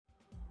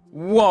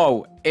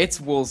Whoa, it's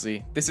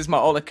Wulzy. This is my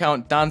old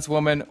account,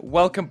 DanZwomeN.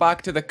 Welcome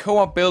back to the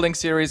co-op building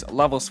series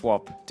Level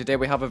Swap. Today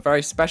we have a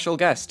very special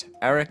guest,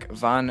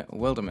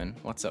 EricVanWilderman.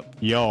 What's up?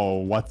 Yo,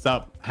 what's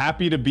up?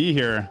 Happy to be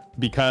here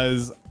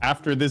because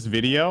after this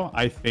video,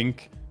 I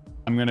think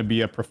I'm gonna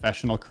be a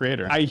professional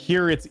creator. I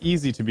hear it's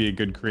easy to be a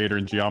good creator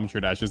in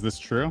Geometry Dash. Is this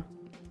true?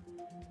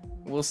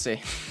 We'll see.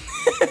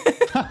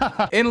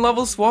 In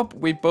Level Swap,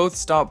 we both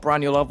start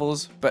brand new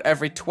levels, but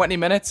every 20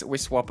 minutes we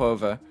swap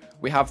over.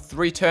 We have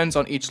 3 turns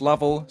on each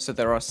level, so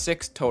there are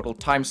 6 total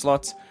time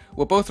slots.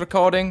 We're both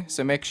recording,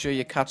 so make sure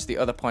you catch the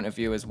other point of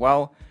view as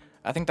well.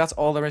 I think that's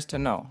all there is to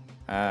know.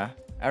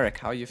 Eric,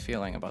 how are you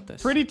feeling about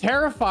this? Pretty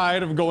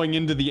terrified of going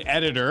into the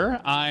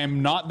editor.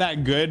 I'm not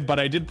that good, but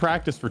I did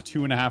practice for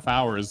 2.5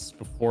 hours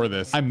before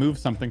this. I moved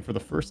something for the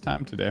first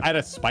time today. I had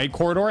a spike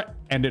corridor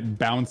and it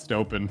bounced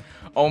open.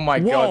 Oh my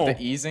Whoa. god,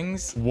 the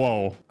easings.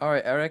 Whoa. All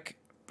right, Eric,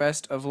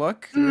 best of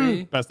luck.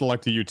 3, Best of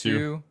luck to you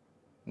too.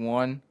 2,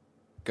 1.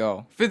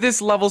 Go. For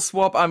this level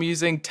swap, I'm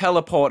using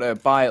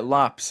Teleporter by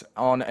Laps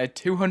on a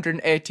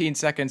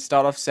 218-second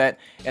start offset.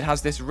 It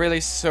has this really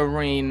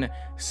serene,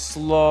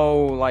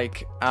 slow,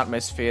 like,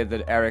 atmosphere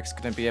that Eric's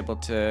gonna be able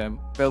to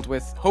build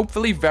with,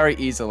 hopefully very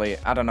easily.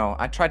 I don't know.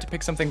 I tried to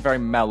pick something very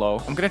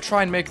mellow. I'm gonna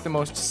try and make the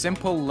most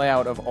simple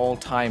layout of all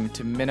time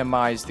to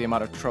minimize the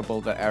amount of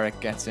trouble that Eric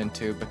gets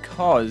into,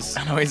 because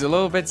I know he's a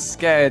little bit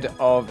scared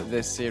of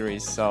this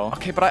series, so...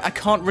 Okay, but I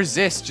can't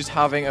resist just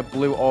having a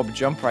blue orb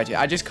jump right here.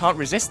 I just can't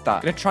resist that.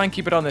 I'm gonna try and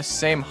keep it on the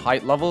same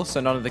height level so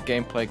none of the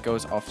gameplay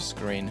goes off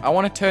screen. I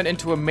want to turn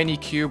into a mini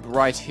cube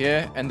right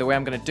here, and the way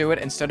I'm gonna do it,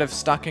 instead of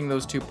stacking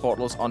those 2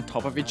 portals on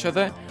top of each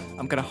other,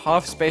 I'm gonna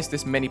half space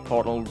this mini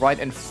portal right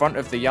in front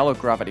of the yellow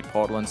gravity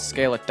portal and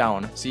scale it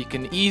down so you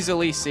can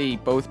easily see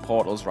both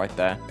portals right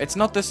there. It's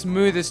not the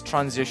smoothest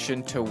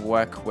transition to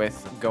work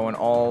with going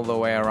all the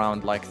way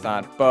around like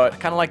that, but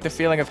kind of like the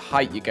feeling of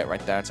height you get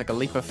right there. It's like a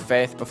leap of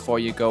faith before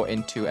you go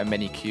into a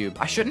mini cube.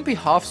 I shouldn't be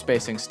half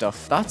spacing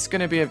stuff. That's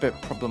gonna be a bit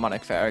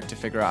problematic for Eric to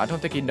figure out. I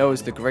don't think he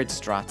knows the grid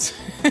strats.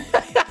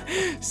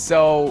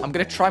 So I'm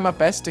gonna try my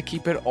best to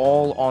keep it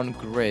all on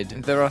grid.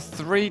 There are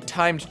 3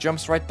 timed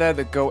jumps right there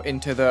that go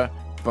into the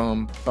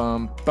boom,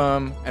 boom,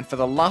 boom. And for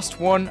the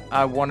last one,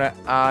 I want to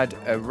add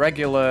a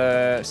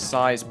regular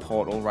size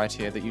portal right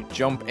here that you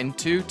jump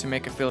into to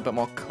make it feel a bit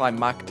more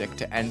climactic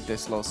to end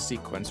this little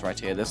sequence right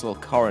here, this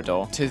little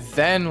corridor, to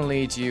then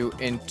lead you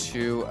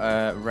into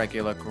a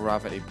regular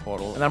gravity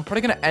portal. And I'm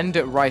probably going to end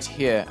it right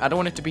here. I don't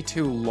want it to be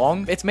too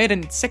long. It's made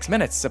in 6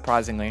 minutes,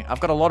 surprisingly. I've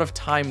got a lot of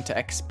time to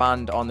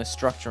expand on the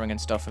structuring and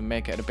stuff and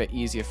make it a bit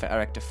easier for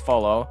Eric to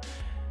follow.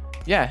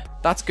 Yeah,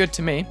 that's good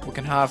to me. We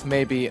can have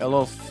maybe a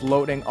little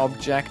floating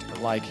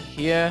object like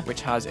here,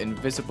 which has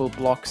invisible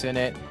blocks in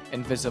it,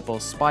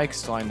 invisible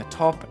spikes to line the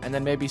top, and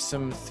then maybe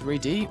some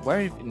 3D.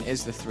 Where even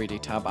is the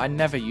 3D tab? I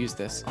never use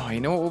this. Oh, you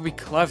know what would be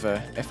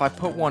clever? If I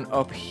put one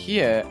up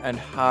here and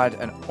had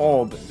an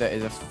orb that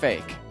is a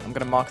fake. I'm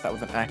going to mark that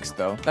with an X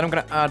though. Then I'm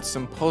going to add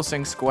some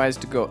pulsing squares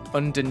to go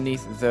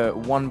underneath the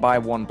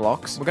 1x1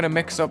 blocks. We're going to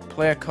mix up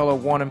player color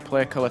 1 and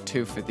player color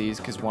 2 for these,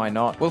 because why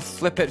not? We'll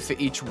flip it for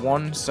each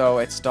one, so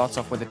it starts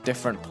off with a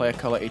different player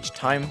color each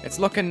time. It's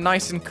looking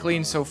nice and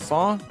clean so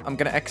far. I'm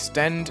going to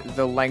extend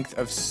the length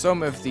of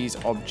some of these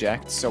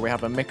objects, so we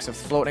have a mix of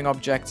floating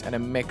objects and a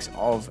mix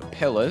of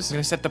pillars. I'm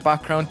going to set the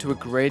background to a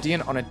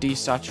gradient on a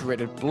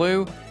desaturated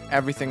blue.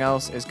 Everything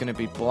else is going to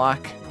be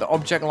black. The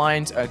object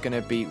lines are going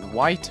to be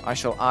white. I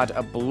shall add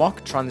a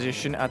block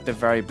transition at the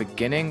very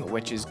beginning,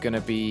 which is going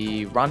to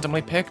be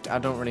randomly picked. I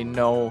don't really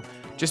know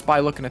just by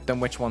looking at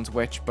them which one's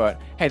which, but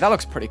hey, that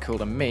looks pretty cool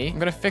to me. I'm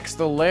going to fix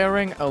the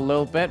layering a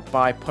little bit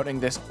by putting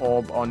this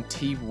orb on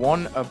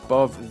T1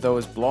 above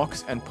those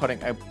blocks and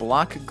putting a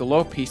black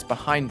glow piece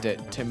behind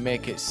it to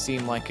make it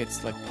seem like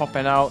it's like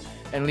popping out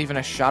and leaving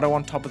a shadow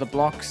on top of the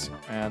blocks.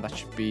 That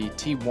should be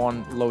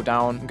T1 low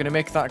down. I'm going to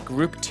make that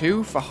group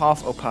 2 for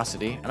half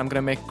opacity, and I'm going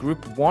to make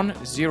group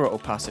 1 0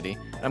 opacity.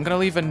 And I'm going to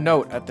leave a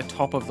note at the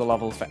top of the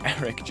level for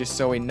Eric, just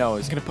so he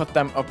knows. I'm going to put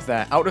them up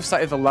there, out of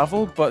sight of the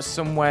level, but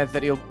somewhere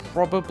that he'll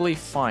probably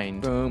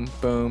find. Boom,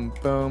 boom,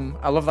 boom.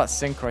 I love that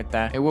sync right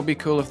there. It would be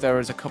cool if there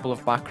was a couple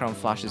of background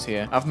flashes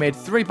here. I've made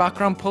 3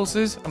 background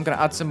pulses. I'm going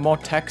to add some more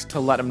text to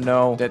let them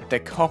know that they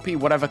copy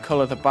whatever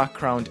color the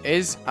background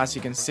is. As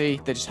you can see,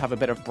 they just have a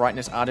bit of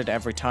brightness added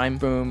every time.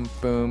 Boom,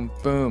 boom,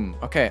 boom.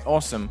 Okay,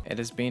 awesome. It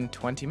has been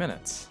 20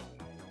 minutes.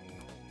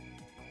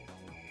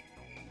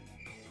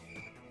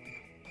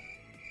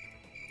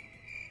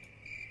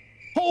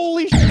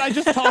 Holy shit, I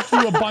just talked to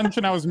you a bunch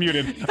and I was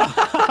muted.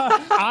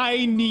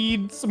 I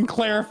need some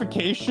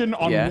clarification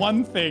on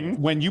one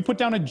thing. When you put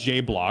down a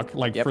J block,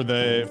 like for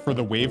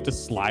the wave to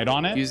slide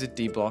on it. Use a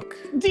D block.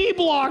 D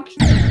block!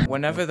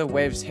 Whenever the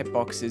wave's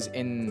hitbox is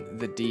in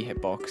the D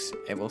hitbox,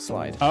 it will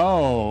slide.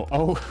 Oh,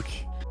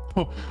 okay.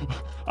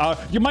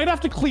 You might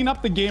have to clean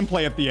up the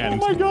gameplay at the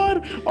end. Oh my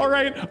god. All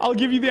right, I'll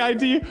give you the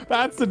ID.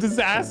 That's a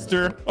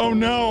disaster. Oh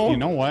no. You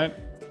know what?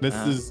 This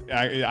is,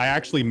 I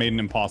actually made an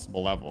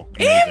impossible level.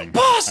 Amazing.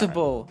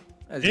 Impossible!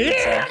 as you could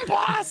say.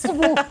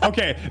 Impossible!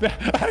 Okay,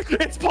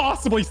 it's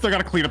possible. You still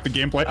gotta clean up the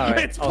gameplay. Right,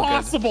 it's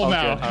possible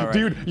now. Right.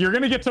 Dude, you're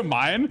gonna get to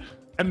mine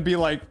and be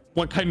like,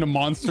 what kind of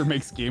monster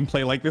makes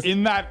gameplay like this?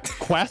 In that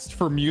quest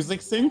for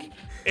music sync,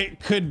 it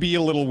could be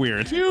a little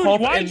weird. Dude,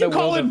 why'd you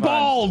call it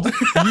bald?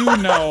 You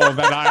know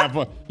that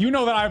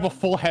I have a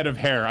full head of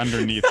hair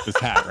underneath this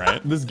hat,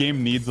 right? This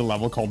game needs a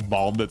level called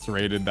bald that's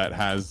rated that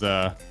has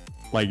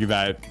like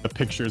the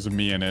pictures of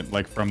me in it,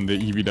 like from the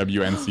EVW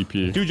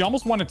NCP. Dude, you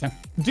almost won a 10.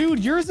 Dude,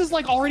 yours is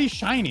like already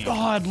shiny.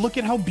 God, look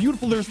at how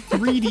beautiful. There's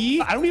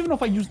 3D. I don't even know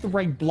if I used the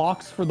right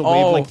blocks for the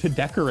wave like to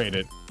decorate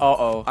it.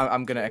 Uh-oh,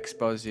 I'm gonna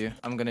expose you.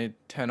 I'm gonna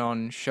turn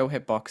on show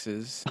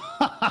hitboxes.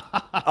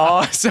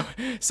 Oh, so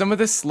some of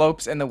the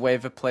slopes in the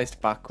wave are placed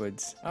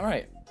backwards. All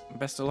right,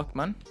 best of luck,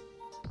 man.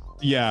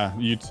 Yeah,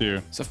 you too.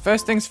 So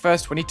first things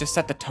first, we need to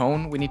set the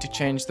tone. We need to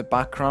change the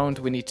background.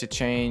 We need to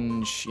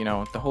change, you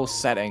know, the whole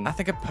setting. I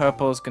think a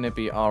purple is going to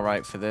be all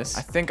right for this.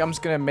 I think I'm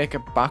just going to make a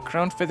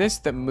background for this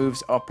that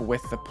moves up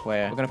with the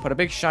player. We're going to put a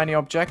big shiny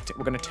object.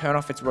 We're going to turn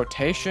off its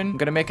rotation. I'm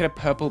going to make it a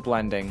purple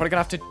blending. Probably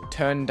going to have to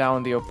turn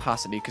down the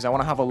opacity because I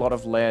want to have a lot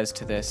of layers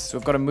to this. So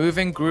we've got a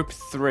moving group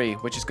 3,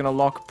 which is going to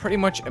lock pretty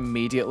much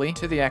immediately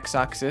to the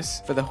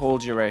x-axis for the whole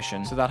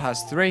duration. So that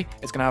has 3.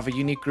 It's going to have a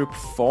unique group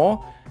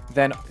 4.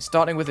 Then,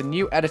 starting with a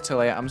new editor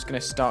layer, I'm just going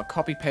to start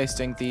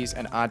copy-pasting these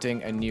and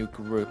adding a new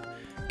group.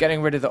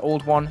 Getting rid of the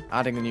old one,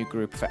 adding a new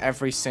group for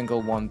every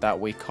single one that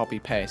we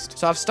copy-paste.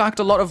 So I've stacked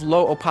a lot of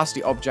low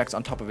opacity objects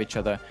on top of each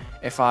other.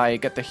 If I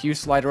get the hue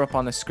slider up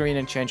on the screen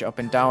and change it up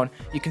and down,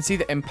 you can see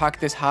the impact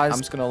this has. I'm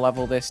just going to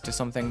level this to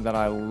something that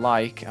I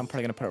like. I'm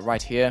probably going to put it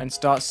right here and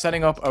start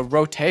setting up a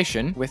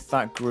rotation with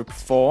that group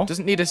 4.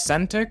 Doesn't need a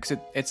center because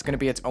it's going to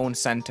be its own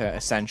center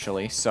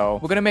essentially. So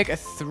we're going to make a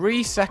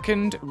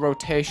 3-second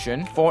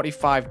rotation,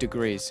 45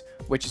 degrees,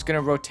 which is going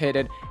to rotate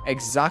it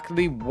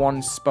exactly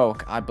 1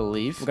 spoke, I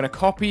believe. We're going to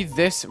copy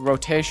this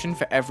rotation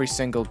for every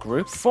single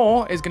group.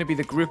 4 is going to be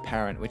the group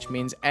parent, which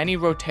means any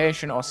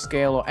rotation or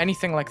scale or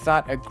anything like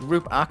that, a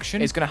group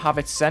action is going to have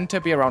its center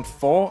be around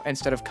 4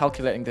 instead of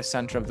calculating the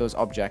center of those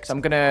objects. I'm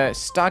going to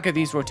stagger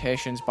these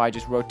rotations by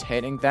just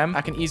rotating them.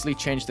 I can easily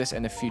change this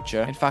in the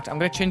future. In fact, I'm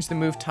going to change the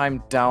move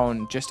time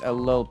down just a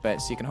little bit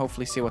so you can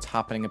hopefully see what's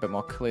happening a bit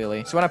more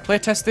clearly. So when I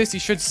playtest this, you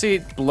should see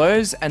it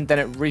blurs and then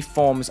it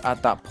reforms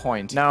at that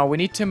point. Now, we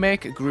need to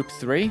make group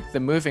 3, the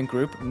moving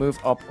group, move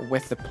up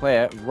with the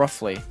player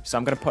roughly. So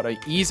I'm going to put an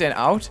ease in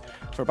out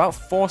for about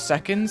 4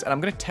 seconds and I'm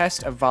going to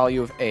test a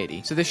value of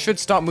 80. So this should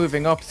start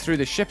moving up through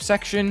the ship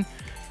section.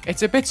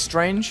 It's a bit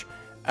strange.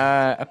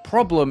 A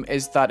problem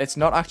is that it's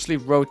not actually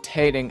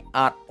rotating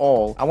at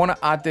all. I want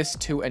to add this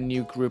to a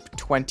new group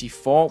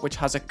 24, which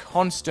has a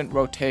constant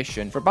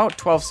rotation for about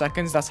 12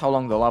 seconds. That's how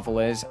long the level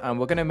is. And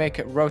we're going to make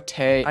it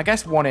rotate, I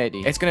guess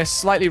 180. It's going to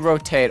slightly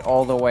rotate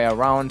all the way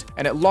around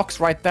and it locks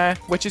right there,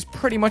 which is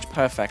pretty much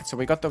perfect. So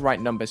we got the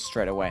right numbers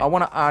straight away. I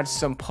want to add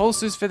some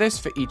pulses for this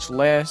for each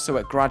layer so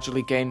it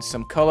gradually gains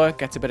some color,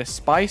 gets a bit of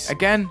spice.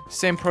 Again,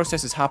 same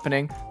process is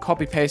happening.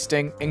 Copy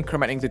pasting,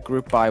 incrementing the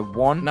group by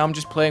 1. Now I'm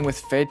just playing with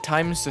fade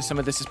times. So some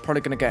of this is probably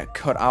going to get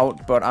cut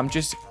out, but I'm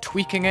just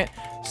tweaking it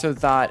so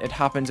that it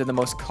happens in the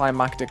most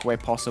climactic way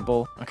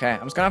possible. Okay,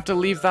 I'm just gonna have to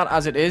leave that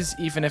as it is,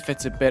 even if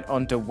it's a bit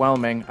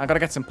underwhelming. I gotta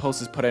get some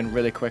pulses put in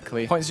really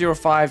quickly.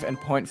 0.05 and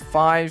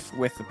 0.5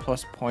 with the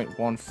plus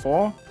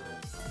 0.14.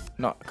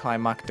 Not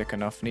climactic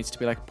enough. Needs to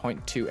be like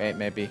 0.28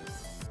 maybe.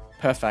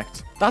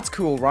 Perfect. That's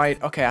cool,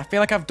 right? Okay, I feel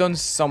like I've done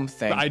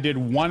something. I did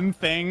one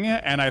thing,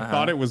 and I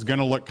thought it was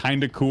gonna look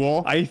kind of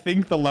cool. I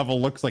think the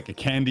level looks like a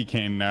candy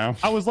cane now.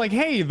 I was like,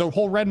 hey, the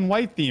whole red and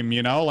white theme,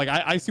 you know? Like,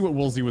 I see what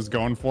Wulzy was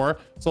going for,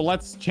 so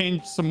let's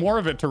change some more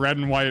of it to red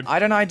and white. I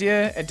had an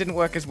idea. It didn't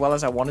work as well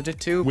as I wanted it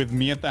to. With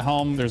me at the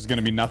helm, there's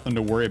gonna be nothing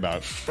to worry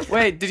about.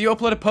 Wait, did you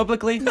upload it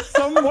publicly?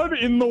 Someone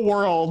in the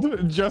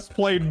world just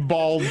played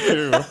Bald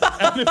 2,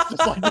 and it's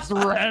just like this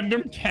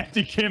random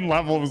candy cane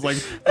level. It was like,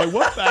 hey,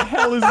 what the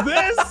hell is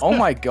this? Oh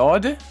my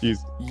god. Jeez.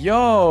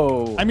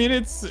 Yo. I mean,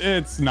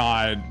 it's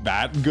not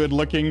that good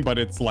looking, but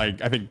it's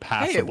like, I think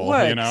passable, hey, it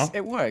works. You know?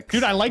 It works.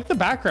 Dude, I like the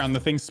background, the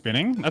thing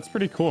spinning. That's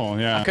pretty cool,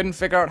 yeah. I couldn't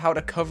figure out how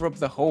to cover up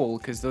the hole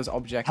because those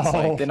objects,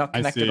 like, they're not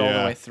connected all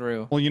the way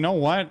through. Well, you know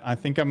what? I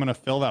think I'm going to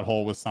fill that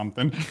hole with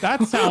something.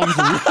 That sounds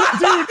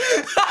dude.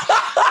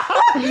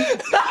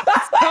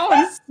 That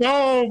sounds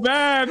so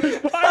bad.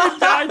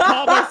 I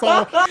caught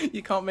myself.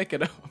 You can't make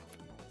it up.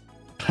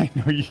 I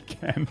know you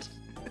can't.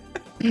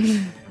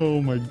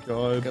 Oh my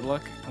god. Good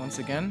luck once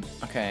again.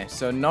 Okay,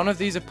 so none of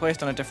these are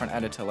placed on a different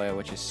editor layer,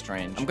 which is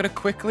strange. I'm gonna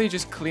quickly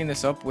just clean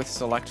this up with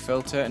select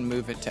filter and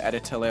move it to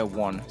editor layer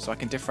 1 so I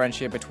can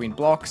differentiate between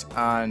blocks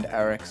and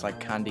Eric's like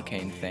candy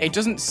cane thing. It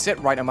doesn't sit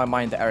right in my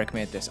mind that Eric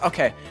made this.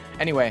 Okay,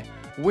 anyway,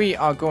 we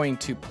are going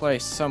to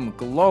place some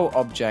glow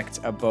objects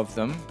above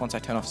them once I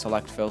turn off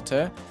select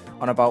filter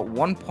on about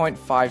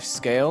 1.5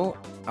 scale.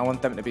 I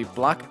want them to be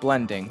black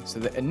blending so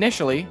that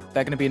initially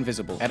they're gonna be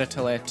invisible.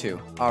 Editor layer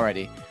 2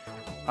 already.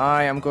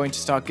 I am going to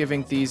start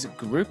giving these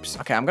groups.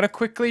 Okay, I'm going to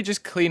quickly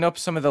just clean up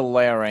some of the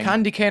layering.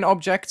 Candy cane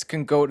objects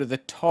can go to the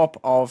top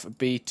of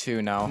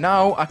B2 now.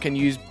 Now I can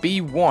use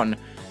B1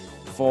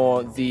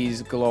 for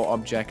these glow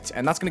objects.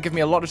 And that's going to give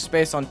me a lot of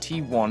space on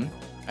T1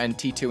 and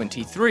T2 and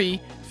T3,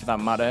 for that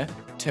matter,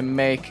 to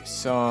make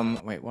some...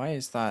 Wait, why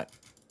is that?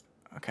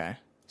 Okay.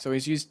 So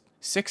he's used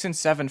 6 and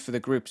 7 for the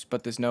groups,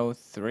 but there's no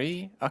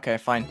 3? Okay,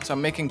 fine. So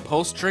I'm making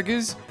pulse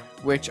triggers,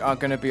 which are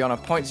going to be on a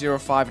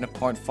 0.05 and a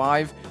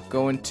 0.5,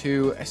 going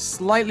to a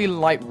slightly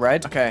light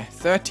red. Okay,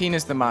 13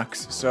 is the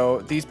max, so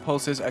these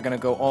pulses are going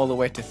to go all the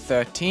way to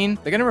 13.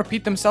 They're going to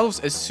repeat themselves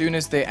as soon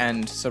as they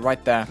end, so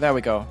right there. There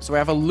we go. So we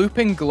have a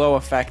looping glow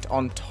effect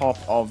on top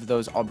of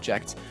those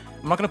objects.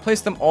 I'm not going to place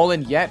them all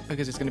in yet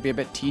because it's going to be a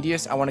bit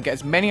tedious. I want to get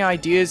as many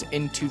ideas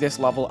into this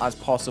level as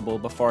possible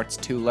before it's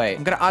too late.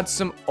 I'm going to add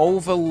some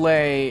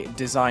overlay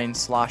design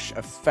 /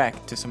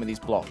 effect to some of these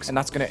blocks. And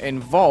that's going to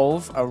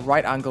involve a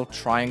right angle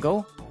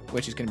triangle,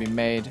 which is going to be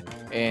made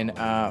in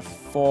a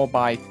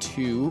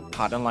 4x2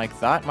 pattern like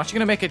that. I'm actually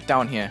going to make it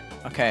down here.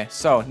 Okay,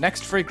 so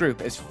next free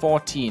group is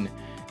 14.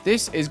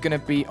 This is going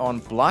to be on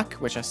black,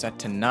 which I set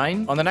to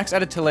 9. On the next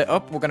edit to lit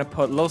up, we're going to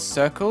put little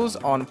circles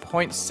on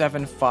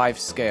 0.75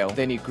 scale.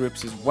 They need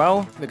groups as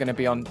well. They're going to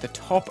be on the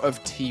top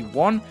of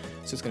T1.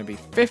 So it's going to be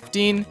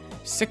 15,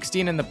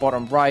 16 in the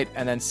bottom right,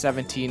 and then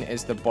 17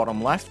 is the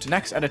bottom left.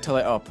 Next edit to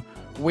lit up,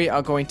 we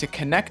are going to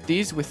connect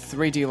these with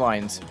 3D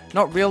lines.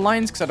 Not real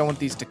lines, because I don't want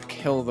these to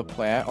kill the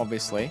player,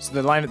 obviously. So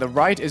the line at the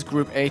right is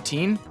group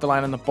 18. The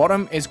line on the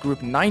bottom is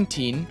group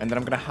 19. And then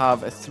I'm going to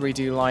have a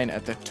 3D line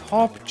at the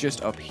top,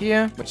 just up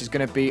here, which is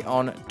going to be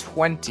on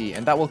 20.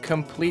 And that will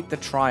complete the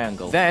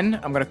triangle. Then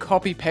I'm going to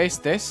copy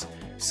paste this,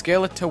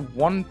 scale it to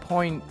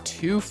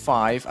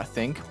 1.25, I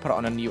think. Put it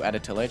on a new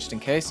editor layer, just in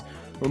case.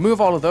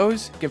 Remove all of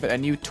those, give it a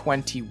new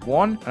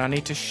 21. And I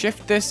need to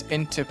shift this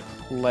into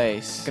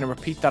place. I'm going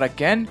to repeat that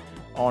again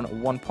on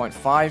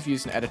 1.5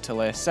 using editor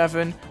layer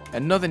 7,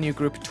 another new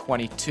group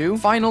 22,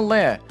 final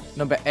layer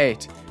number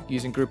 8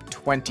 using group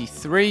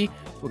 23.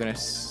 We're going to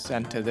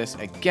center this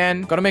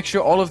again. Got to make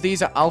sure all of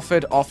these are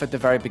alphaed off at the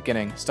very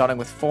beginning, starting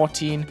with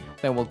 14,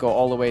 then we'll go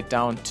all the way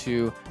down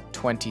to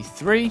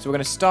 23. So we're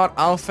going to start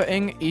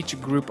alphaing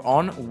each group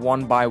on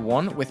one by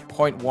one with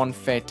 0.1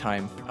 fade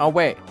time. Oh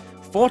wait,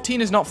 14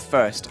 is not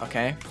first,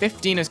 okay?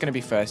 15 is going to be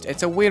first.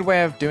 It's a weird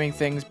way of doing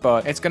things,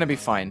 but it's going to be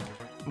fine.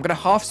 I'm going to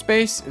half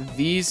space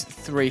these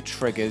 3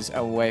 triggers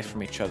away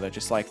from each other,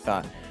 just like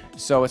that.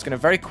 So it's going to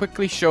very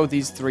quickly show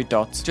these 3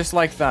 dots, just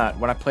like that.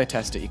 When I play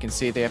test it, you can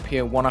see they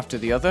appear one after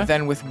the other.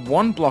 Then with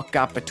one block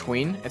gap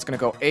between, it's going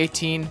to go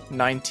 18,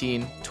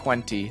 19,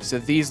 20. So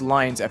these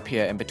lines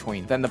appear in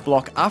between. Then the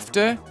block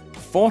after,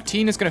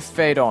 14 is going to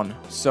fade on.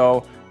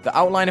 So the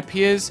outline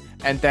appears,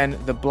 and then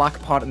the black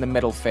part in the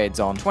middle fades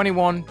on.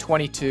 21,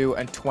 22,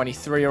 and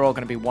 23 are all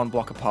going to be one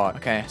block apart.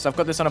 Okay, so I've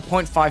got this on a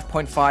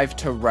 0.5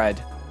 to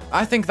red.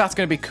 I think that's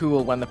going to be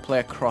cool when the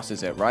player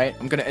crosses it, right?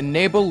 I'm going to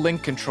enable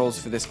link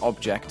controls for this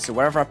object. So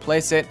wherever I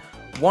place it,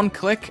 one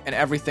click and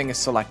everything is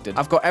selected.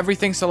 I've got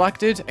everything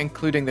selected,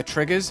 including the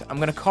triggers. I'm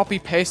going to copy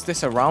paste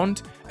this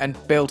around and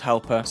build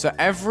helper. So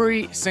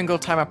every single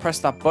time I press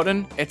that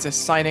button, it's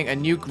assigning a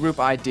new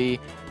group ID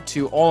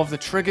to all of the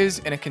triggers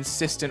in a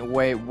consistent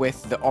way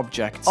with the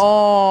objects.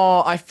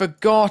 Oh, I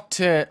forgot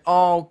it.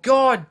 Oh,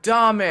 god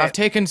damn it. I've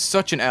taken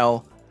such an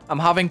L. I'm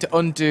having to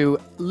undo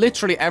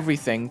literally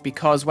everything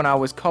because when I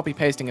was copy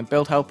pasting and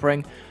build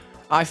helpering,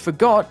 I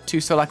forgot to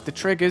select the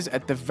triggers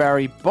at the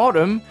very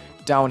bottom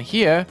down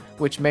here,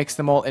 which makes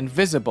them all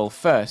invisible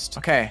first.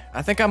 Okay,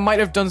 I think I might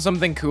have done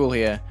something cool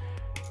here.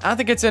 I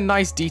think it's a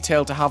nice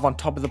detail to have on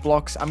top of the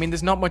blocks. I mean,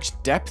 there's not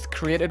much depth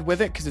created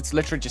with it because it's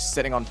literally just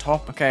sitting on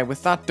top. Okay,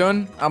 with that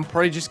done, I'm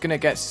probably just going to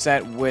get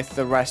set with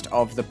the rest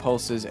of the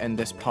pulses in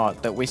this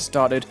part that we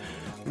started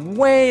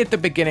way at the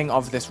beginning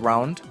of this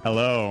round.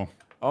 Hello.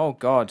 Oh,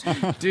 God.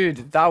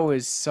 Dude, that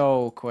was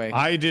so quick.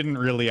 I didn't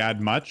really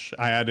add much.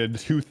 I added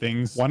 2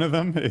 things. One of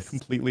them is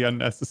completely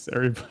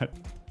unnecessary, but...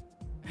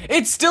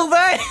 It's still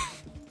there!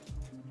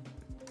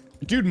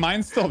 Dude,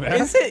 mine's still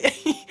there. Is it?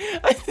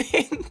 I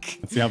think.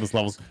 Let's see how this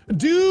levels.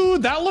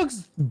 Dude, that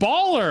looks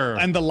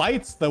baller. And the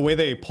lights, the way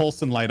they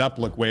pulse and light up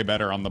look way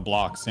better on the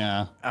blocks,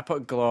 yeah. I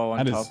put glow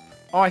on top.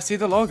 Oh, I see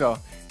the logo.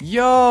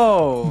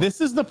 Yo!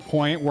 This is the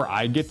point where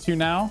I get to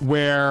now,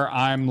 where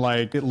I'm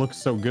like, it looks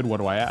so good, what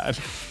do I add?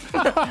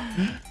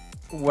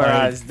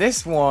 Whereas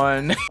this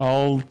one...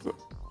 I'll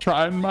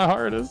try my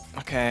hardest.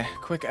 Okay,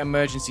 quick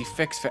emergency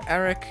fix for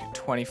Eric,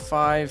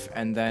 25,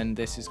 and then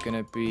this is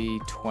gonna be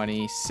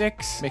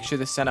 26. Make sure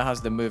the center has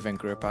the moving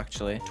group,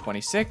 actually.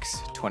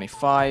 26,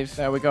 25,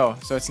 there we go.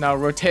 So it's now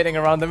rotating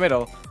around the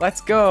middle. Let's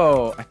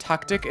go! My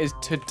tactic is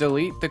to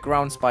delete the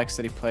ground spikes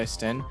that he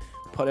placed in,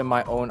 put in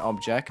my own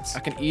objects. I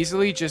can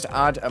easily just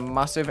add a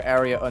massive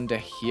area under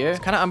here. It's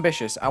kind of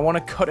ambitious. I want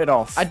to cut it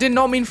off. I did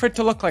not mean for it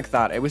to look like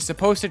that. It was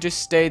supposed to just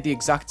stay the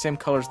exact same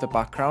color as the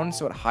background,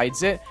 so it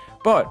hides it.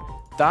 But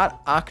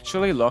that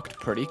actually looked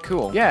pretty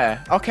cool.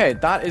 Yeah, okay,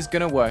 that is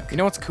gonna work. You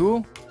know what's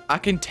cool? I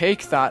can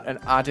take that and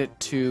add it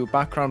to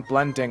background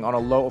blending on a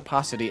low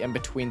opacity in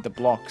between the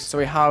blocks. So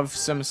we have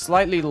some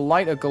slightly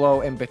lighter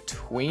glow in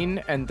between,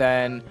 and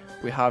then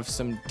we have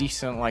some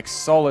decent, like,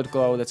 solid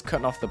glow that's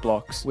cutting off the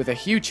blocks with a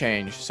hue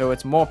change. So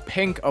it's more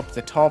pink up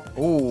the top.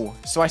 Ooh,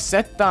 so I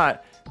set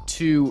that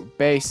to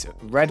base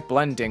red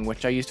blending,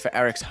 which I used for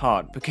Eric's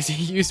heart because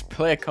he used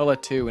clear color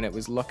too and it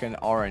was looking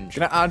orange.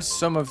 Gonna add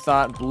some of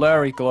that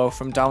blurry glow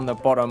from down the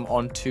bottom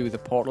onto the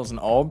portals and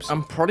orbs.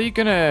 I'm probably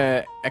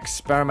gonna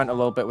experiment a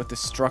little bit with the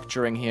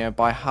structuring here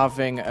by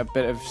having a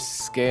bit of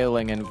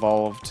scaling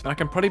involved. And I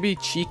can probably be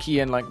cheeky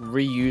and like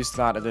reuse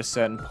that at a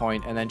certain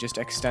point and then just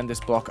extend this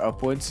block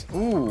upwards.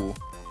 Ooh,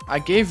 I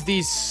gave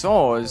these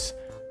saws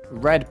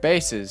red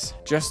bases,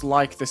 just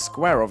like the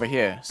square over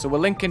here. So we're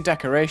linking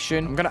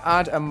decoration. I'm gonna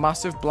add a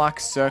massive black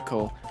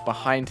circle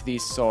behind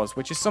these saws,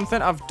 which is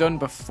something I've done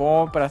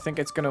before, but I think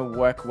it's gonna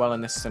work well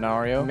in this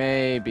scenario.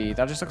 Maybe.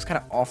 That just looks kind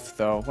of off,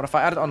 though. What if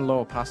I add it on low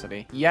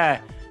opacity?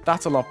 Yeah,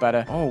 that's a lot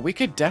better. Oh, we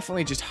could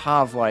definitely just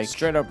have, like,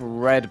 straight up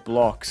red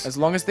blocks. As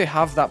long as they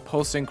have that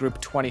pulsing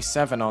group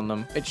 27 on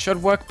them, it should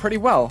work pretty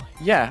well.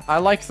 Yeah, I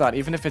like that,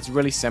 even if it's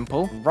really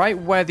simple. Right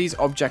where these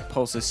object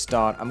pulses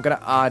start, I'm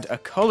gonna add a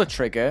color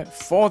trigger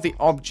for the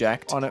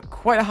object on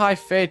quite a high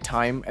fade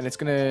time, and it's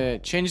gonna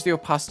change the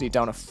opacity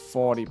down to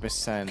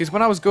 40%. Because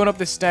when I was going up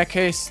this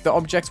staircase, the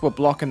objects were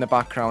blocking the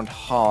background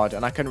hard,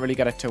 and I couldn't really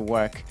get it to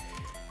work.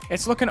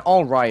 It's looking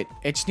all right.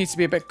 It just needs to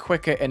be a bit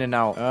quicker in and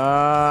out.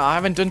 I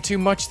haven't done too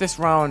much this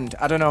round.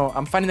 I don't know.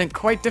 I'm finding it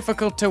quite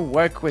difficult to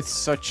work with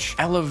such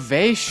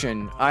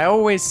elevation. I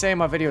always say in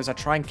my videos, I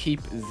try and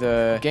keep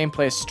the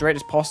gameplay as straight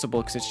as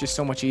possible because it's just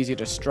so much easier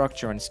to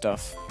structure and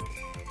stuff.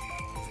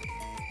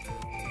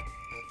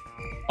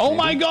 Oh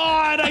my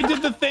god, I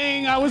did the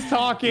thing. I was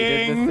talking.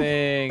 You did the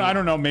thing. I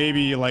don't know,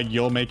 maybe like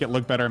you'll make it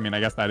look better. I mean, I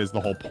guess that is the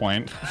whole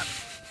point.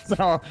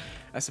 So,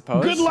 I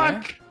suppose. Good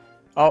luck. Yeah.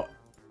 Oh,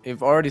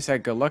 you've already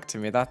said good luck to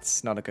me.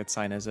 That's not a good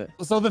sign, is it?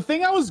 So the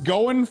thing I was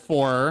going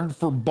for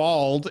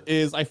bald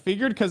is I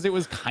figured because it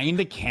was kind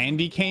of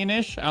candy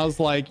cane-ish, I was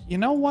like, you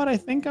know what? I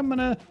think I'm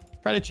gonna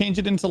try to change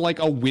it into like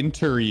a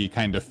wintry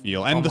kind of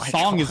feel. And the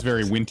song is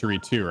very wintry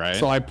too, right?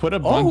 So I put a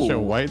bunch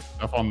of white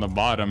stuff on the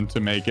bottom to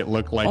make it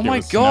look like it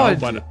was snow,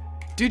 but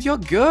dude, you're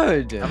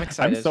good. I'm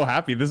excited. I'm so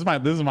happy. This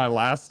is my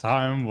last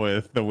time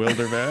with the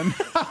Wilderman.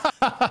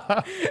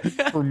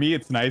 For me,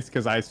 it's nice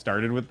because I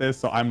started with this,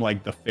 so I'm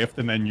like the 5th,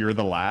 and then you're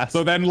the last.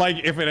 So then, like,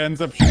 if it ends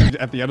up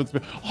at the end, it's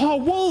oh,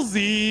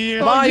 Wulzy!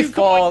 My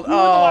fault.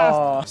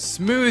 Oh,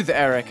 smooth,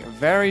 Eric.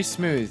 Very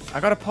smooth. I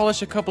gotta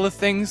polish a couple of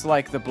things,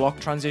 like the block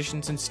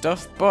transitions and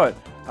stuff, but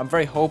I'm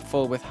very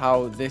hopeful with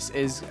how this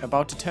is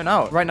about to turn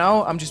out. Right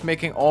now, I'm just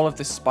making all of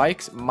the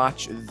spikes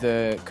match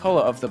the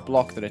color of the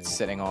block that it's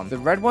sitting on. The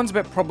red one's a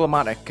bit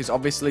problematic because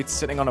obviously it's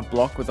sitting on a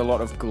block with a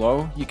lot of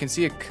glow. You can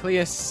see a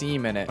clear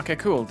seam in it. Okay,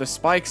 cool. The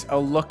spikes are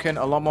looking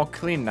a lot more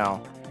clean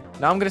now.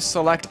 Now I'm going to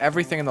select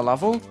everything in the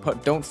level,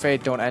 put don't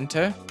fade, don't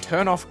enter,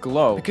 turn off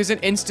glow. Because in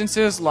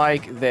instances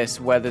like this,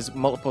 where there's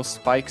multiple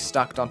spikes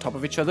stacked on top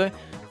of each other,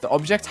 the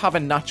objects have a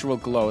natural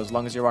glow as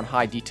long as you're on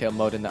high detail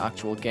mode in the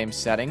actual game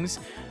settings.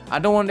 I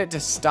don't want it to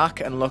stack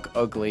and look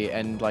ugly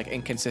and like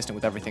inconsistent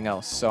with everything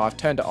else, so I've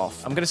turned it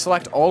off. I'm going to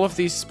select all of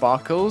these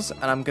sparkles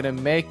and I'm going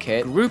to make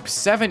it group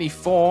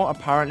 74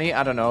 apparently.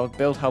 I don't know,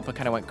 build helper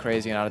kind of went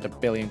crazy and added a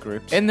billion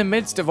groups. In the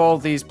midst of all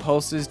these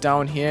pulses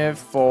down here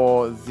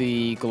for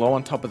the glow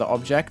on top of the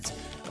object,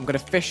 I'm going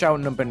to fish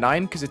out number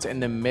 9 because it's in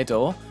the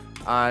middle.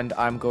 And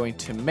I'm going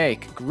to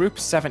make group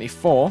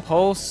 74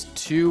 pulse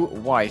to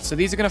white. So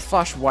these are going to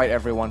flash white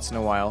every once in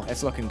a while.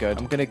 It's looking good.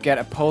 I'm going to get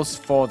a pulse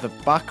for the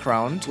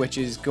background, which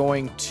is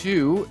going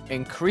to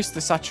increase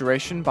the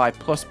saturation by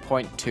plus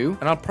 0.2.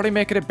 And I'll probably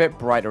make it a bit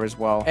brighter as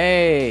well.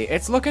 Hey,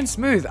 it's looking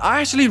smooth. I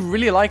actually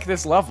really like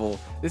this level.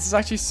 This is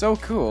actually so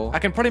cool. I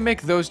can probably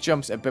make those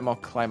jumps a bit more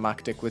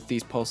climactic with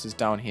these pulses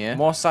down here.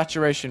 More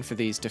saturation for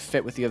these to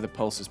fit with the other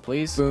pulses,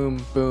 please.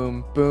 Boom,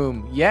 boom,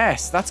 boom.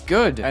 Yes, that's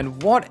good.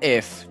 And what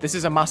if, this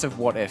is a massive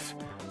what if.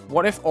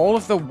 What if all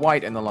of the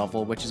white in the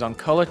level, which is on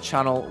color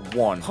channel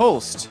 1,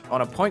 pulsed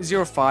on a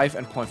 0.05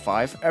 and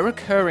 0.5, a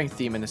recurring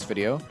theme in this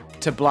video,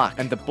 to black.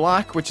 And the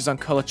black, which is on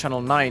color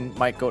channel 9,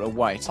 might go to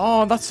white.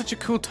 Oh, that's such a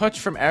cool touch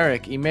from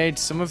Eric. He made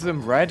some of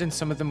them red and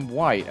some of them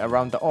white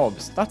around the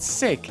orbs. That's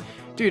sick.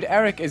 Dude,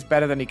 Eric is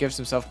better than he gives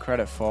himself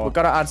credit for. We've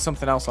got to add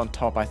something else on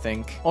top, I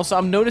think. Also,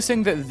 I'm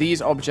noticing that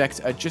these objects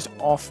are just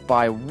off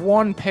by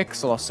 1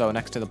 pixel or so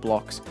next to the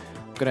blocks.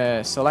 I'm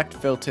gonna select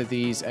filter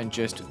these and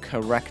just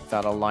correct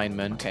that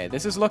alignment. Okay,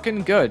 this is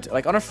looking good.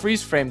 Like on a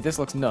freeze frame, this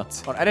looks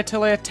nuts. On editor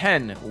layer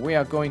 10, we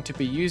are going to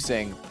be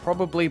using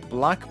probably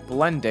black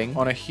blending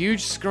on a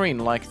huge screen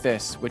like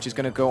this, which is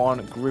gonna go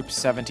on group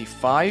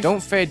 75.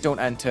 Don't fade, don't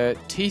enter.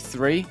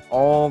 T3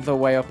 all the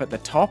way up at the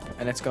top,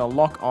 and it's gonna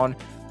lock on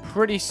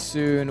pretty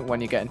soon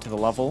when you get into the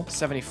level.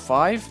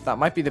 75, that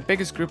might be the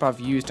biggest group I've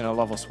used in a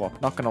level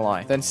swap, not gonna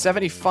lie. Then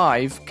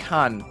 75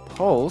 can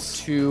pulse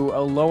to a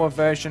lower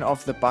version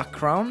of the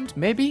background,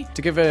 maybe?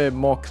 To give a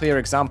more clear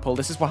example,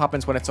 this is what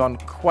happens when it's on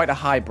quite a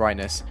high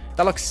brightness.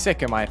 That looks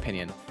sick in my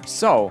opinion.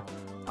 So,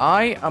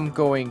 I am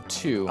going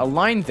to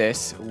align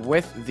this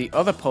with the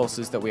other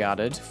pulses that we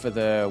added for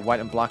the white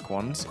and black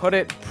ones. Put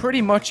it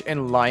pretty much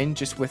in line,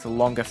 just with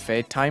longer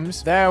fade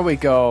times. There we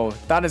go.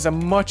 That is a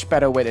much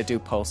better way to do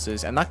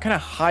pulses, and that kind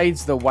of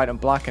hides the white and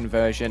black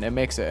inversion and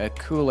makes it a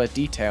cooler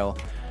detail.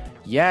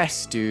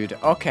 Yes, dude.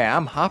 Okay,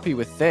 I'm happy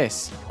with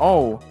this.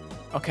 Oh,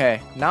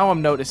 okay. Now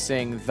I'm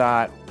noticing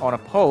that on a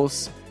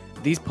pulse,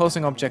 these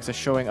pulsing objects are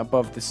showing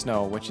above the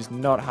snow, which is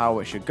not how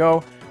it should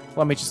go.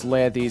 Let me just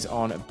layer these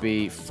on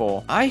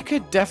B4. I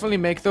could definitely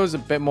make those a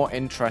bit more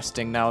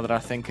interesting now that I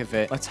think of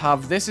it. Let's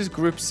have this as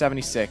group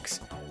 76.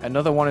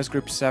 Another one is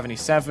group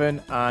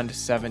 77 and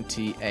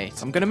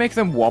 78. I'm going to make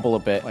them wobble a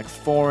bit, like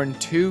 4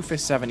 and 2 for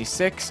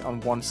 76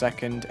 on 1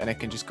 second, and it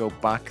can just go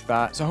back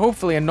that. So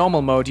hopefully in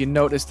normal mode, you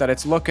notice that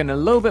it's looking a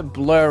little bit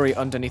blurry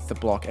underneath the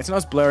block. It's not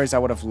as blurry as I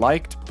would have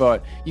liked,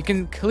 but you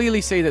can clearly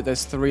see that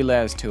there's 3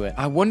 layers to it.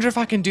 I wonder if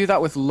I can do that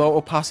with low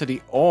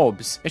opacity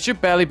orbs. It should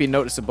barely be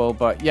noticeable,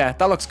 but yeah,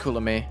 that looks cool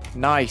to me.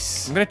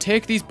 Nice. I'm going to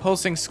take these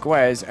pulsing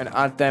squares and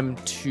add them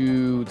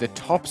to the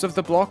tops of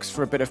the blocks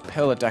for a bit of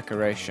pillar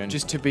decoration,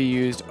 just to be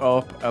used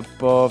up,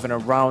 above, and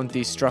around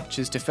these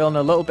structures to fill in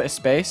a little bit of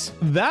space.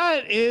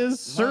 That is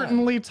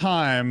certainly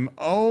time.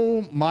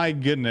 Oh my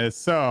goodness.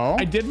 So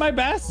I did my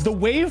best. The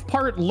wave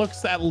part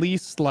looks at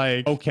least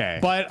like okay,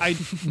 but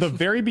the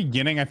very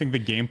beginning, I think the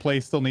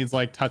gameplay still needs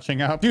like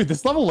touching up. Dude,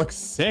 this level looks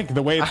sick.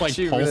 The way it's like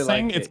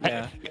pulsing,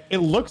 really it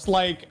looks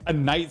like a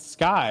night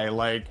sky,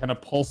 like kind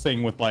of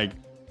pulsing with like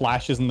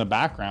flashes in the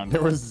background.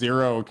 There was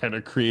zero kind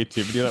of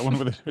creativity. That one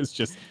with it was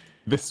just,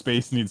 this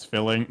space needs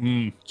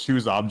filling.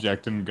 Choose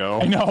object and go.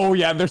 I know,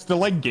 yeah, there's still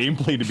like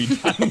gameplay to be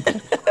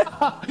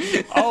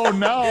done. Oh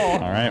no. All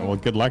right, well,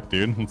 good luck,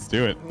 dude. Let's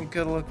do it.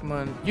 Good luck,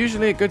 man.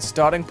 Usually a good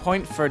starting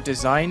point for a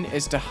design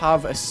is to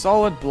have a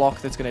solid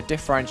block that's going to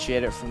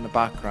differentiate it from the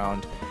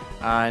background.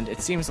 And it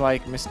seems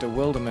like Mr.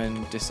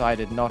 Wilderman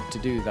decided not to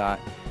do that.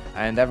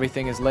 And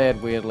everything is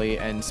layered weirdly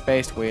and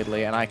spaced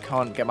weirdly, and I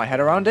can't get my head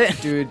around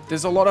it. Dude,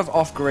 there's a lot of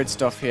off-grid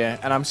stuff here,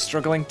 and I'm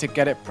struggling to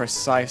get it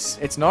precise.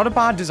 It's not a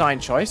bad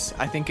design choice.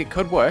 I think it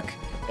could work.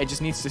 It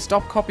just needs to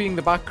stop copying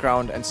the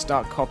background and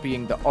start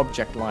copying the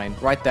object line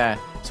right there.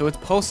 So it's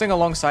pulsing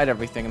alongside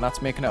everything, and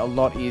that's making it a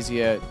lot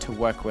easier to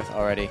work with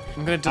already.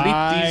 I'm going to delete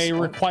these. I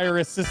require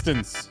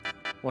assistance.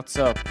 What's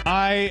up?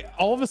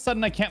 All of a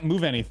sudden I can't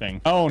move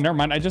anything. Oh, never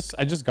mind. I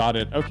just got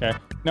it. Okay.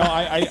 No,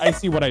 I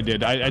see what I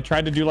did. I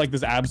tried to do like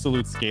this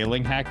absolute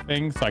scaling hack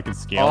thing so I could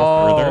scale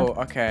further.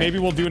 Oh, okay. Maybe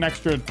we'll do an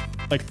extra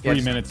like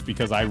 3 minutes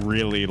because I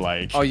really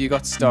like. Oh, you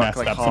got stuck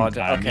like hard.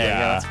 Okay, yeah,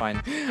 that's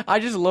fine. I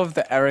just love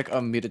that Eric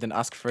unmuted and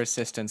asked for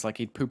assistance like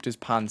he'd pooped his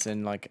pants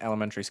in like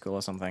elementary school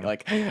or something.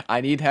 Like,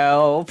 I need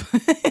help.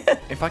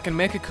 If I can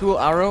make a cool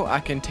arrow, I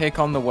can take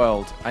on the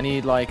world. I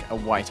need like a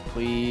white,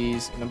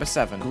 please. Number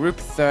 7. Group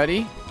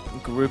 30.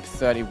 Group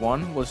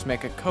 31. We'll just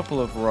make a couple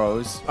of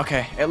rows.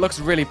 Okay, it looks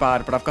really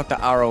bad, but I've got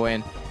the arrow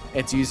in.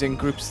 It's using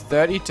groups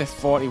 30 to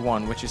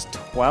 41, which is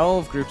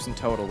 12 groups in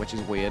total, which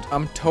is weird.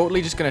 I'm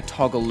totally just going to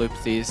toggle loop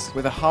these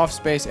with a half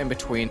space in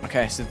between.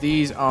 Okay, so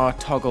these are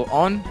toggle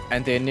on,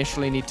 and they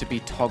initially need to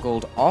be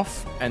toggled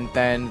off, and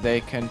then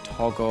they can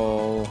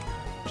toggle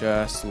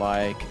just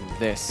like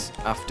this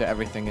after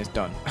everything is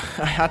done.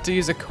 I had to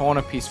use a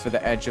corner piece for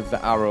the edge of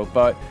the arrow,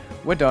 but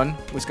we're done.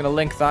 We're just going to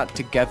link that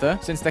together.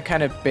 Since they're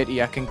kind of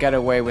bitty, I can get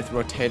away with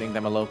rotating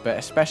them a little bit,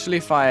 especially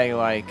if I,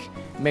 like,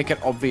 make it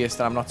obvious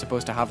that I'm not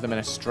supposed to have them in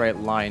a straight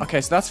line.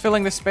 Okay, so that's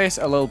filling the space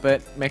a little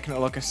bit, making it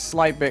look a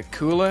slight bit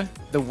cooler.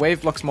 The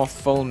wave looks more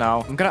full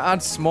now. I'm going to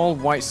add small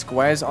white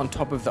squares on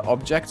top of the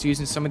objects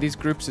using some of these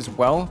groups as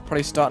well,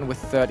 probably starting with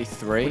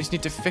 33. We just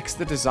need to fix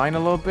the design a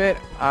little bit,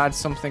 add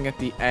something at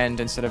the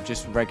end instead of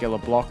just regular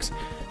blocks.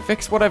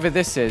 Fix whatever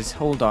this is.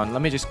 Hold on,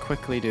 let me just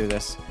quickly do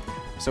this.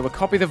 So we'll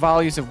copy the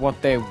values of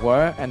what they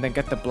were and then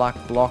get the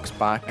black blocks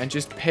back and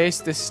just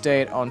paste this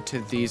state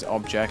onto these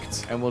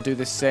objects. And we'll do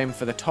the same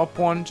for the top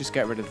one. Just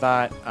get rid of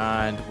that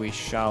and we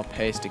shall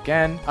paste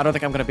again. I don't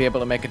think I'm going to be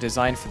able to make a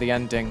design for the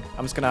ending.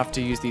 I'm just going to have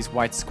to use these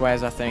white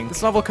squares, I think.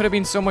 This level could have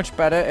been so much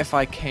better if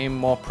I came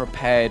more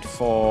prepared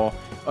for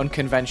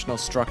unconventional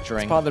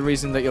structuring. It's part of the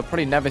reason that you'll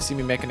probably never see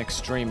me make an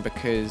extreme,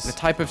 because the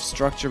type of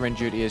structure in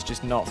Duty is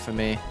just not for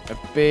me. A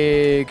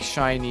big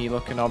shiny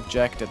looking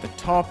object at the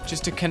top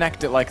just to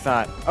connect it like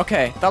that.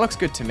 Okay, that looks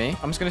good to me.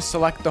 I'm just going to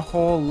select the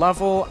whole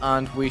level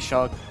and we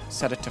shall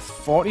set it to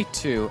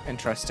 42.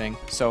 Interesting.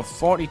 So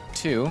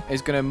 42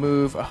 is going to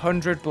move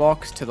 100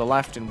 blocks to the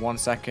left in 1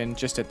 second,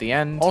 just at the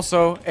end.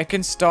 Also, it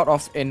can start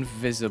off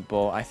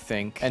invisible, I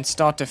think, and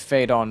start to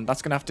fade on.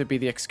 That's going to have to be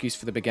the excuse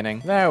for the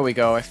beginning. There we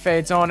go. It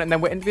fades on and then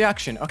we're into the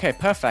action. Okay,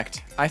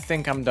 perfect. I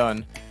think I'm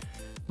done.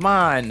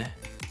 Man,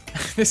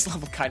 this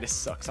level kind of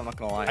sucks. I'm not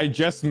going to lie. I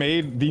just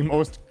made the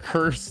most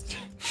cursed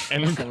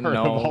end card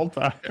of all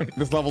time.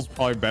 This level's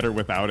probably better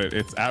without it.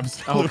 It's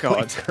absolutely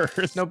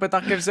cursed. No, but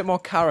that gives it more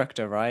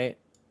character, right?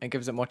 It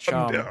gives it more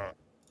charm.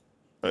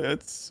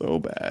 It's so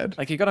bad.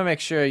 Like, you gotta make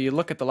sure you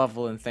look at the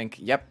level and think,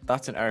 yep,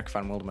 that's an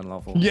EricVanWilderman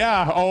level.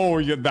 Yeah, oh,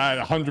 yeah,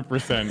 that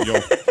 100%. Yo.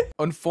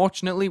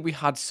 Unfortunately, we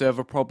had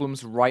server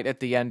problems right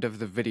at the end of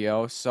the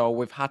video, so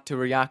we've had to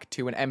react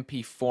to an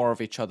MP4 of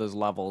each other's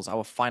levels.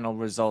 Our final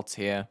results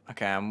here.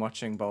 Okay, I'm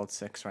watching Bald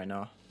 6 right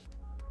now.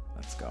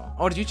 Let's go.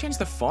 Oh, did you change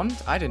the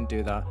font? I didn't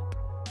do that.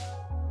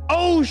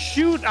 Oh,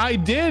 shoot, I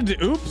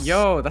did. Oops.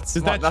 Yo, that's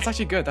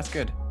actually good. That's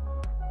good.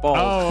 Bald.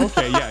 Oh,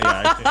 okay,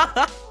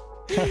 yeah.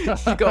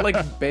 You got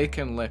like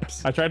bacon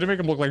lips. I tried to make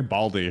him look like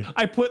Baldy.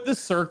 I put the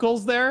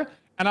circles there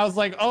and I was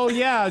like, oh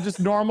yeah, just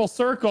normal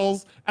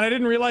circles. And I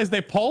didn't realize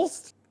they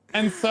pulsed.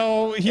 And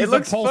so he's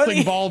a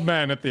pulsing bald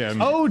man at the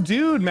end. Oh,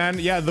 dude, man.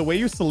 Yeah, the way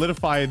you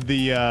solidified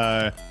the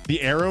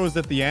arrows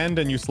at the end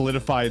and you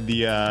solidified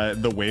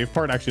the wave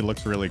part actually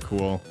looks really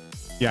cool.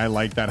 Yeah, I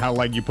like that. How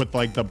like you put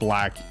like the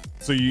black.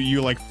 So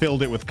you like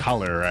filled it with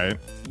color, right?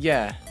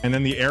 Yeah. And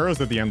then the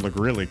arrows at the end look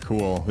really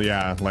cool.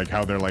 Yeah, like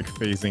how they're like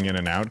phasing in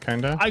and out,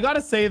 kind of. I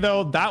gotta say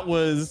though, that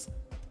was,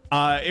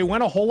 it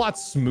went a whole lot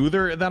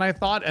smoother than I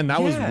thought, and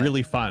that was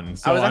really fun.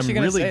 So I'm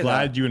really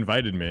glad you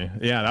invited me.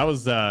 Yeah, that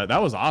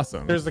was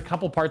awesome. There's a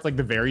couple parts like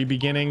the very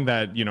beginning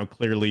that, you know,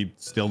 clearly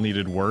still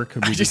needed work.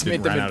 We just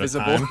made them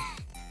invisible.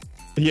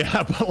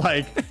 Yeah,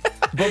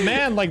 but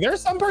man, like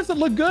there's some parts that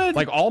look good.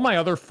 Like all my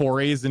other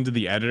forays into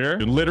the editor,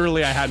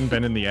 literally I hadn't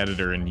been in the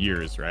editor in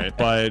years, right?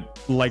 But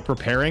like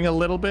preparing a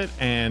little bit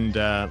and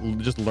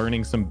just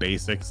learning some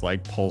basics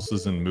like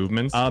pulses and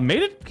movements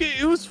made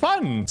it was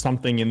fun.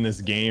 Something in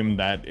this game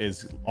that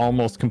is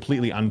almost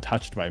completely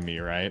untouched by me,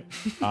 right?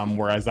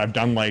 Whereas I've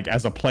done like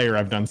as a player,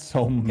 I've done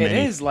so many.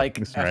 It is like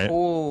things, a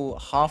whole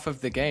half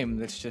of the game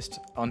that's just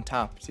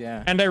untapped,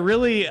 yeah. And I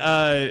really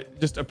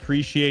just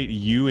appreciate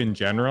you in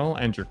general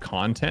and your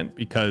content,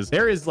 because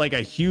there is like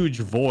a huge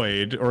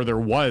void, or there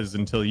was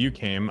until you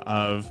came,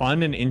 of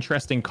fun and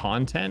interesting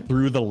content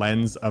through the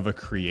lens of a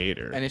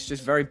creator. And it's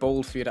just very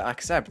bold for you to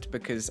accept,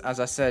 because as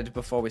I said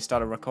before we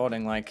started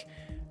recording, like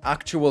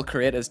actual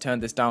creators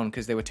turned this down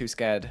because they were too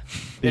scared.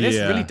 It is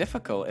really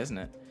difficult, isn't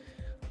it?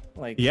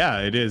 Like,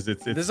 yeah, it is.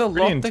 It's there's a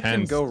lot that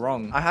can go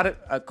wrong. I had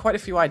quite a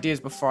few ideas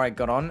before I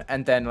got on,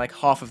 and then like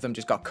half of them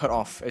just got cut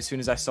off as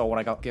soon as I saw what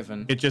I got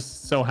given. It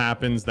just so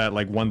happens that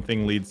like one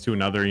thing leads to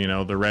another. You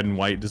know, the red and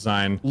white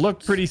design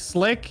looked pretty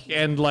slick,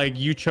 and like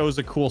you chose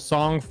a cool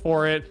song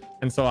for it,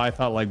 and so I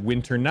thought like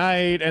Winter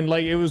Night, and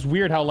like it was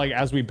weird how like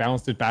as we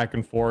bounced it back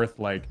and forth,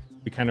 like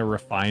we kind of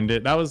refined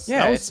it. That was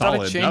it started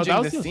solid.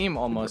 changing the theme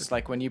almost,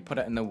 like when you put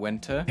it in the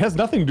winter. It has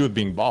nothing to do with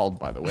being bald,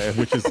 by the way,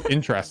 which is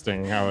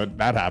interesting how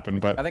that happened.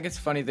 But I think it's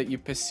funny that you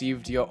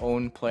perceived your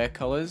own player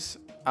colors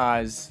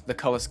as the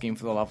color scheme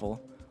for the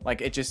level.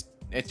 Like it just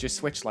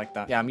switched like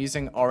that. Yeah, I'm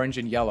using orange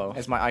and yellow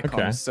as my icons.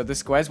 Okay. So the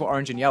squares were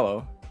orange and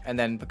yellow, and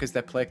then because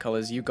they're play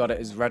colors, you got it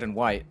as red and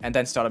white, and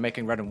then started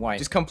making red and white.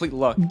 Just complete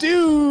luck.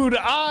 Dude,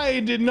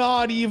 I did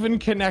not even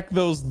connect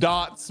those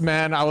dots,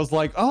 man. I was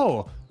like,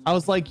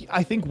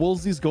 I think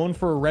Wulzy's going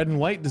for a red and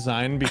white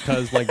design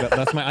because like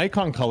that's my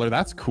icon color.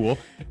 That's cool.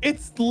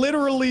 It's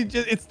literally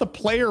just, it's the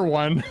player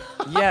one.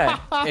 Yeah,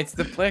 it's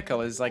the player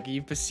colors. Like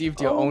you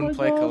perceived your own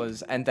play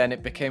colors, and then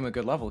it became a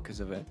good level because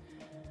of it.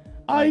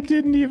 I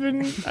didn't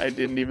even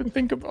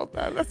think about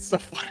that. That's so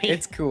funny.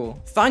 It's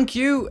cool. Thank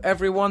you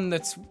everyone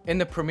that's in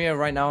the premiere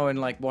right now and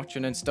like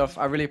watching and stuff.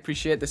 I really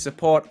appreciate the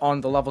support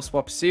on the level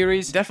swap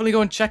series. Definitely go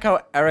and check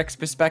out Eric's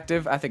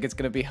perspective. I think it's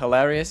going to be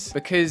hilarious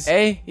because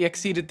he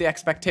exceeded the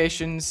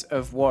expectations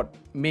of what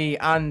me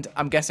and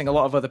I'm guessing a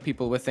lot of other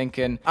people were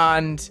thinking,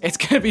 and it's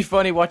going to be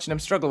funny watching him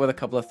struggle with a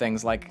couple of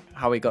things like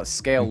how he got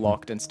scale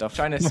locked and stuff,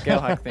 trying to scale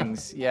hack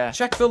things. Yeah,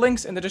 check the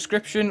links in the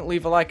description,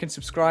 leave a like and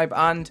subscribe,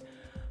 and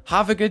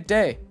have a good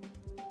day.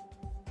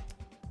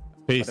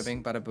 Peace. Bada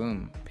bing, bada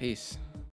boom. Peace.